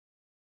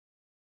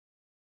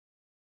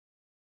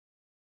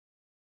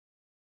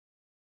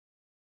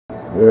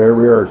There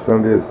we are,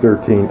 Sunday the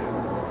 13th,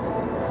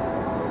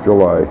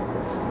 July.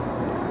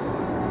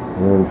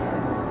 And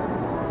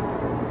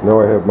now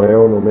I have my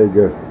own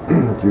Omega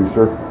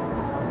juicer,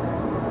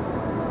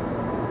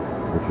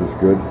 which is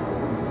good.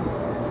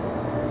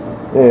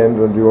 And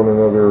I'm doing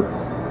another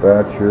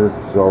batch here: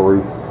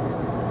 celery,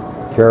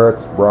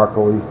 carrots,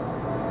 broccoli,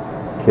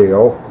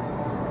 kale,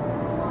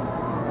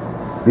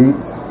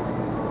 beets,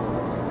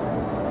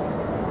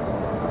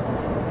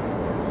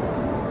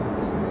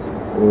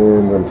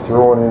 and I'm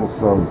throwing in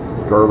some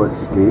garlic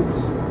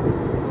scapes,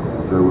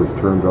 which I was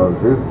turned on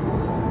to.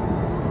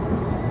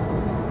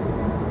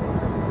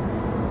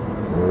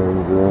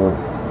 And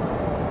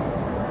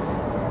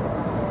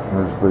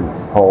there's the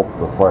pulp,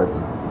 the fiber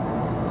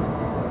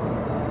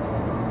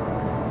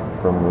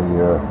from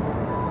the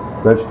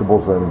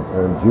vegetables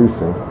and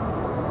juicing.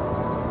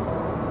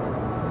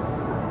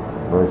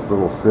 Nice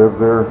little sieve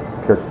there,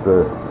 catch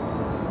the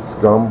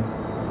scum,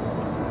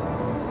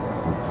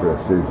 which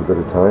saves a bit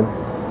of time.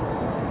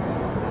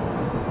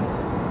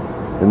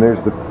 And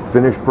there's the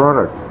finished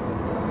product.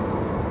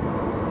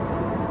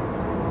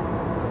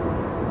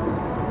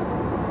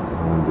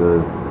 And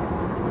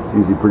it's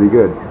usually pretty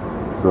good.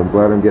 So I'm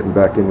glad I'm getting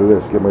back into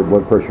this, get my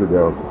blood pressure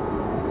down,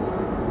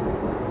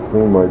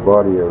 clean my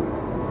body out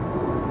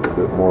a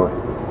bit more.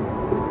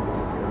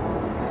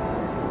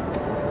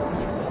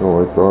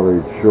 So I thought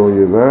I'd show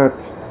you that.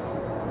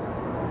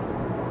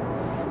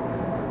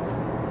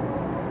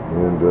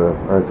 And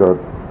I thought,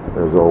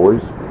 as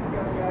always,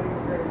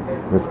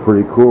 it's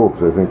pretty cool,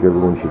 because I think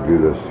everyone should do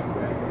this.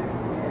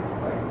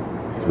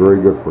 It's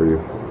very good for you.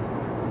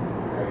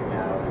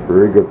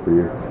 Very good for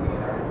you.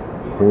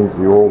 Cleans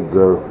the old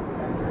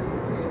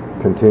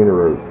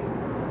container out.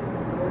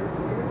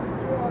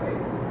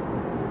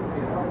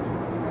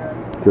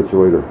 Catch you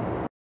later.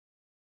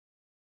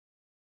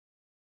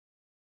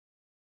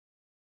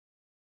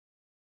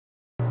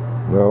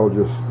 Now I'll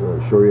just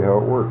show you how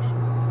it works.